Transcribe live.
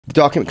The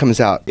document comes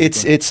out.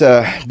 It's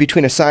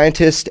between a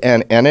scientist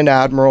and an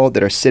admiral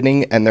that are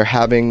sitting and they're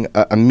having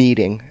a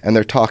meeting, and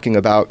they're talking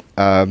about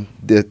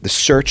the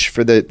search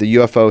for the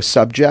UFO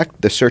subject,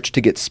 the search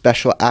to get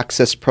special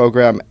access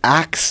program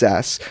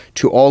access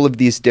to all of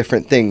these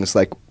different things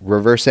like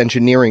reverse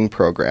engineering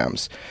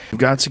programs. You've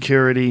got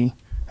security,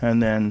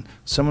 and then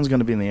someone's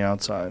going to be on the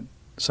outside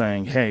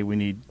saying, hey, we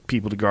need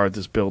people to guard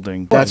this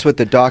building. That's what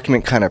the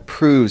document kind of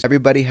proves.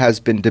 Everybody has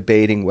been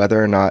debating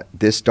whether or not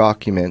this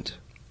document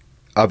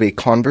of a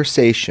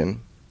conversation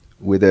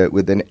with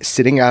a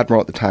sitting admiral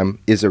at the time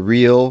is a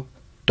real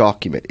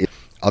document.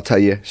 I'll tell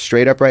you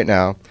straight up right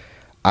now,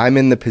 I'm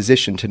in the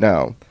position to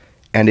know,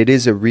 and it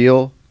is a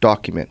real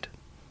document,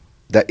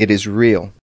 that it is real.